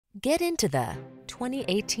Get into the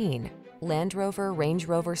 2018 Land Rover Range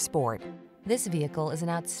Rover Sport. This vehicle is an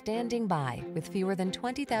outstanding buy with fewer than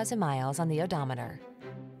 20,000 miles on the odometer.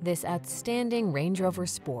 This outstanding Range Rover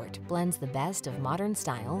Sport blends the best of modern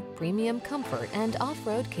style, premium comfort, and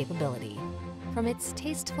off-road capability. From its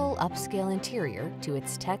tasteful upscale interior to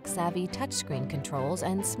its tech-savvy touchscreen controls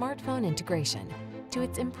and smartphone integration, to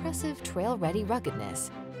its impressive trail-ready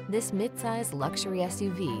ruggedness, this midsize luxury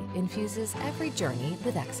SUV infuses every journey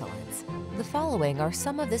with excellence. The following are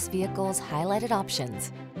some of this vehicle's highlighted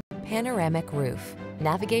options: panoramic roof,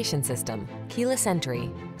 navigation system, keyless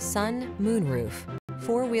entry, sun, moonroof,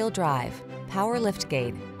 four-wheel drive, power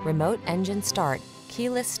liftgate, remote engine start,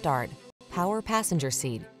 keyless start, power passenger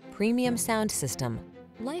seat, premium sound system.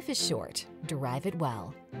 Life is short, drive it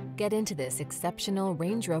well. Get into this exceptional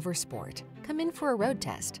Range Rover Sport. Come in for a road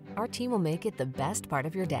test. Our team will make it the best part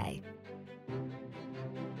of your day.